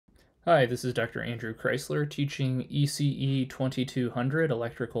Hi, this is Dr. Andrew Chrysler teaching ECE 2200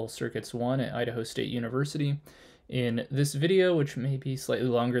 Electrical Circuits 1 at Idaho State University. In this video, which may be slightly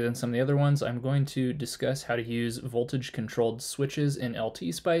longer than some of the other ones, I'm going to discuss how to use voltage-controlled switches in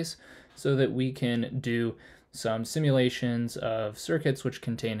LTSPICE so that we can do some simulations of circuits which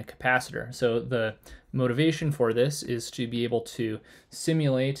contain a capacitor. So the motivation for this is to be able to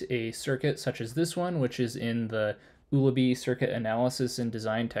simulate a circuit such as this one, which is in the Ulaby Circuit Analysis and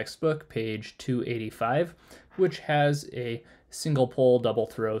Design textbook, page 285, which has a single pole double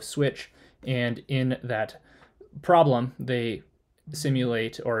throw switch. And in that problem, they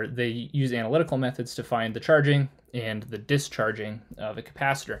simulate, or they use analytical methods to find the charging and the discharging of a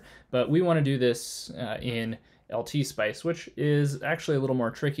capacitor. But we want to do this in LTSPICE, which is actually a little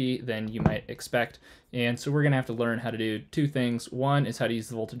more tricky than you might expect. And so we're going to have to learn how to do two things. One is how to use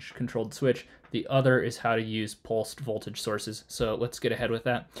the voltage controlled switch. The other is how to use pulsed voltage sources. So let's get ahead with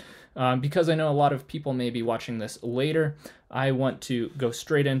that. Because I know a lot of people may be watching this later, I want to go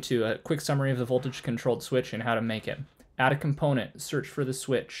straight into a quick summary of the voltage controlled switch and how to make it. Add a component, search for the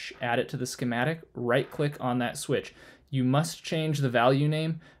switch, add it to the schematic, right click on that switch. You must change the value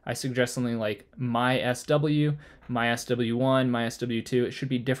name. I suggest something like MySW, MySW1, MySW2. It should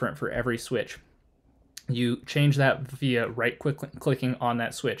be different for every switch. You change that via right-clicking on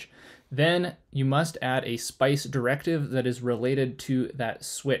that switch. Then you must add a SPICE directive that is related to that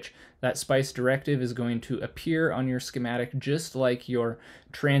switch. That SPICE directive is going to appear on your schematic just like your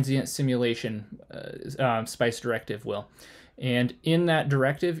transient simulation SPICE directive will. And in that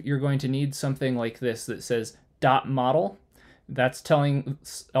directive, you're going to need something like this that says .model. That's telling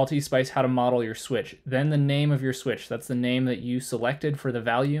LTSPICE how to model your switch. Then the name of your switch. That's the name that you selected for the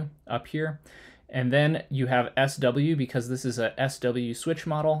value up here. And then you have SW, because this is a SW switch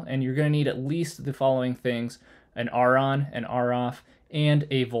model, and you're going to need at least the following things: an R on, an R off, and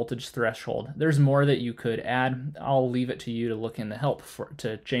a voltage threshold. There's more that you could add. I'll leave it to you to look in the help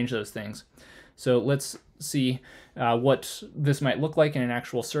to change those things. So let's see what this might look like in an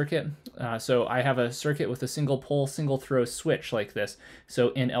actual circuit. So I have a circuit with a single pole, single throw switch like this. So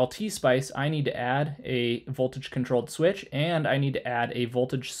in LTSPICE, I need to add a voltage controlled switch, and I need to add a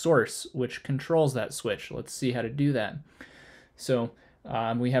voltage source which controls that switch. Let's see how to do that. So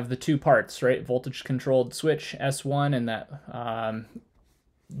we have the two parts, right? Voltage controlled switch S1, and that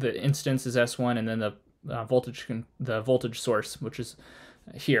the instance is S1, and then the voltage source, which is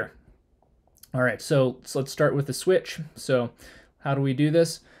here. All right, so let's start with the switch. So how do we do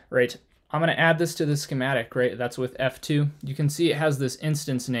this? Right, I'm going to add this to the schematic, right? That's with F2. You can see it has this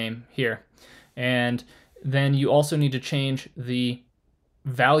instance name here. And then you also need to change the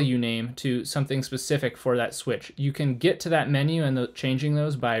value name to something specific for that switch. You can get to that menu and changing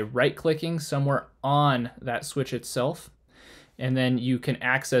those by right-clicking somewhere on that switch itself. And then you can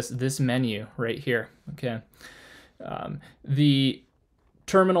access this menu right here, okay? The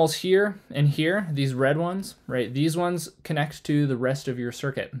terminals here and here, these red ones, right? These ones connect to the rest of your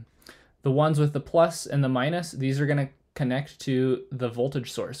circuit. The ones with the plus and the minus, these are going to connect to the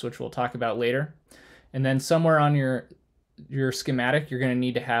voltage source, which we'll talk about later. And then somewhere on your schematic, you're going to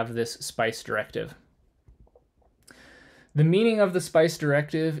need to have this SPICE directive. The meaning of the SPICE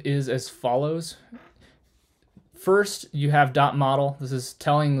directive is as follows. First, you have .model. This is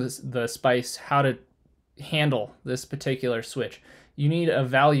telling the SPICE how to handle this particular switch. You need a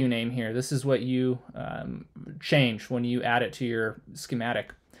value name here. This is what you change when you add it to your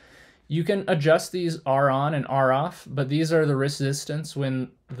schematic. You can adjust these R on and R off, but these are the resistance when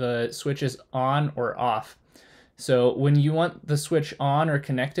the switch is on or off. So when you want the switch on or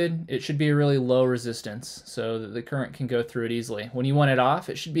connected, it should be a really low resistance so that the current can go through it easily. When you want it off,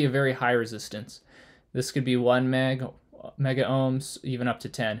 it should be a very high resistance. This could be 1 mega ohms, even up to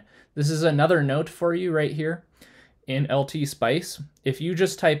 10. This is another note for you right here. In LTSPICE, if you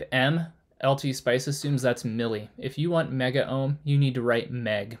just type M, LTSPICE assumes that's milli. If you want mega ohm, you need to write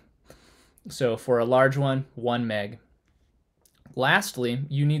meg. So for a large one, 1 meg. Lastly,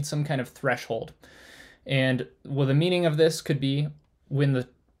 you need some kind of threshold. And well, the meaning of this could be when the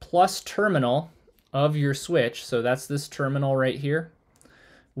plus terminal of your switch, so that's this terminal right here,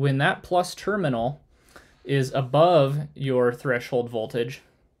 when that plus terminal is above your threshold voltage,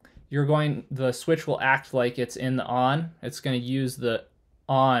 the switch will act like it's in the on. It's going to use the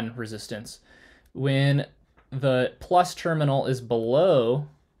on resistance. When the plus terminal is below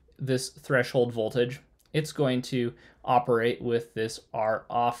this threshold voltage, it's going to operate with this R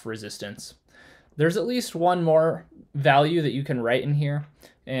off resistance. There's at least one more value that you can write in here,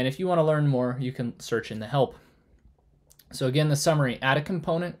 and if you want to learn more, you can search in the help. So again, the summary: add a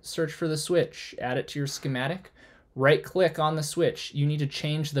component, search for the switch, add it to your schematic, right-click on the switch. You need to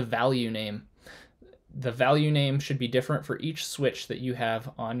change the value name. The value name should be different for each switch that you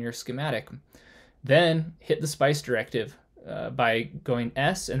have on your schematic. Then hit the SPICE directive by going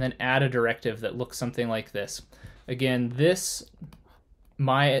S and then add a directive that looks something like this. Again, this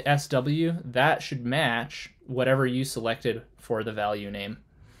my SW, that should match whatever you selected for the value name.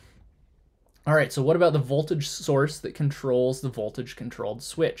 All right, so what about the voltage source that controls the voltage controlled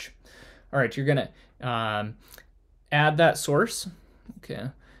switch? All right, you're gonna add that source, okay,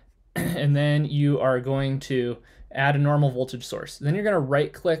 and then you are going to add a normal voltage source. Then you're gonna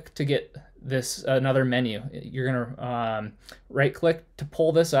right click to get this another menu. You're gonna right click to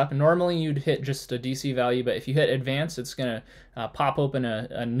pull this up. Normally you'd hit just a DC value, but if you hit advanced, it's gonna pop open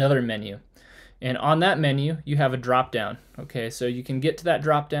another menu. And on that menu, you have a drop down. Okay, so you can get to that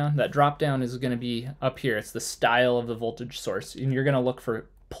drop down. That drop down is gonna be up here. It's the style of the voltage source. And you're gonna look for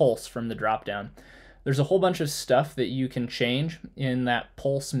pulse from the drop down. There's a whole bunch of stuff that you can change in that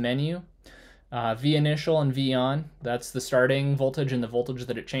pulse menu. V initial and V on, that's the starting voltage and the voltage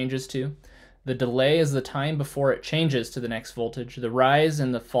that it changes to. The delay is the time before it changes to the next voltage. The rise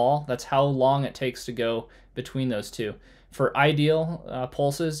and the fall, that's how long it takes to go between those two. For ideal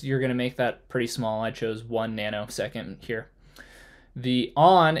pulses, you're going to make that pretty small. I chose 1 nanosecond here. The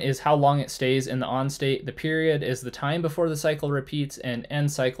on is how long it stays in the on state. The period is the time before the cycle repeats, and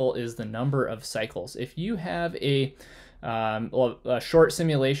end cycle is the number of cycles. If you have a short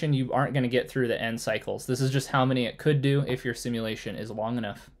simulation, you aren't going to get through the end cycles. This is just how many it could do if your simulation is long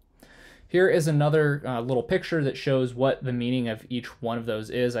enough. Here is another little picture that shows what the meaning of each one of those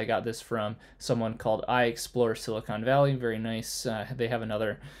is. I got this from someone called I Explore Silicon Valley. Very nice. They have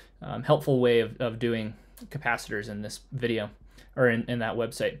another helpful way of doing capacitors in this video, or in that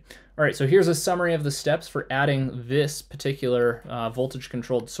website. All right, so here's a summary of the steps for adding this particular voltage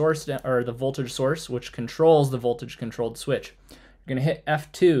controlled source, or the voltage source, which controls the voltage controlled switch. You're gonna hit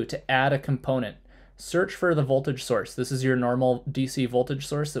F2 to add a component. Search for the voltage source. This is your normal DC voltage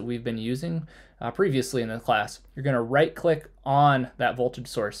source that we've been using previously in the class. You're gonna right click on that voltage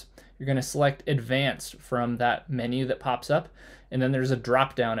source. You're gonna select advanced from that menu that pops up, and then there's a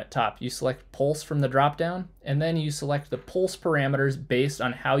drop down at top. You select pulse from the drop down, and then you select the pulse parameters based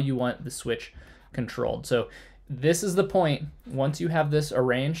on how you want the switch controlled. So this is the point. Once you have this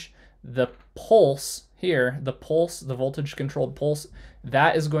arranged, the pulse here, the voltage controlled pulse,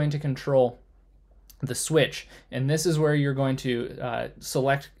 that is going to control the switch. And this is where you're going to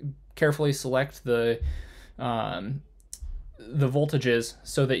carefully select the voltages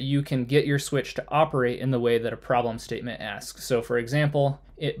so that you can get your switch to operate in the way that a problem statement asks. So for example,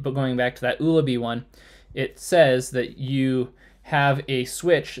 but going back to that Ulaby one, it says that you have a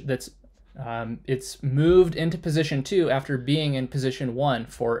switch that's it's moved into position 2 after being in position 1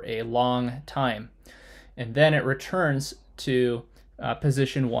 for a long time, and then it returns to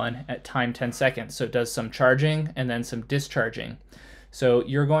position 1 at time 10 seconds. So it does some charging and then some discharging. So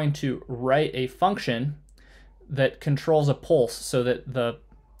you're going to write a function that controls a pulse so that the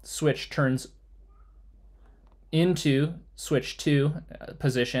switch turns into switch 2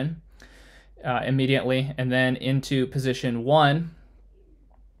 position immediately, and then into position 1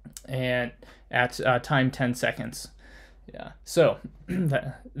 and at time 10 seconds. Yeah. So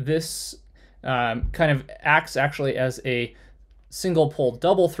this kind of acts actually as a single pole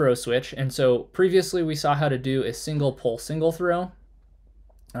double throw switch. And so previously we saw how to do a single pole single throw.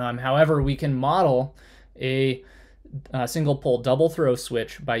 However, we can model a single pole double throw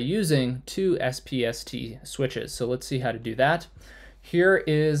switch by using 2 SPST switches. So let's see how to do that. Here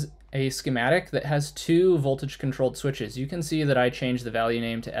is a schematic that has 2 voltage controlled switches. You can see that I changed the value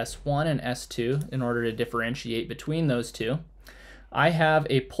name to S1 and S2 in order to differentiate between those two. I have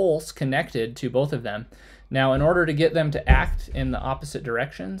a pulse connected to both of them. Now, in order to get them to act in the opposite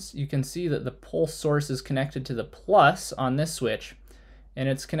directions, you can see that the pulse source is connected to the plus on this switch, and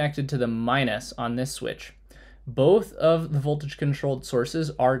it's connected to the minus on this switch. Both of the voltage controlled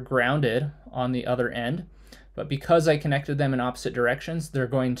sources are grounded on the other end, but because I connected them in opposite directions, they're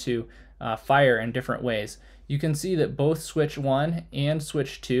going to fire in different ways. You can see that both switch 1 and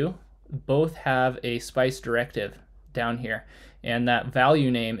switch 2 both have a SPICE directive down here, and that value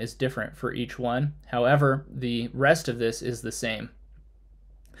name is different for each one. However, the rest of this is the same.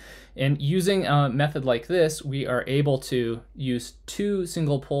 And using a method like this, we are able to use 2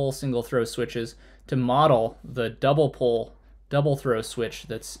 single pole single throw switches to model the double pole double throw switch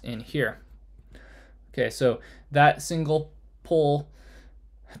that's in here. Okay, so that single pole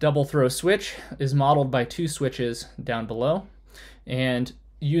double throw switch is modeled by 2 switches down below, and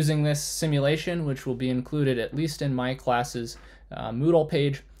using this simulation, which will be included at least in my class's Moodle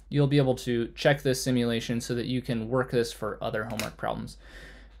page, you'll be able to check this simulation so that you can work this for other homework problems.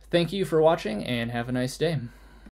 Thank you for watching and have a nice day.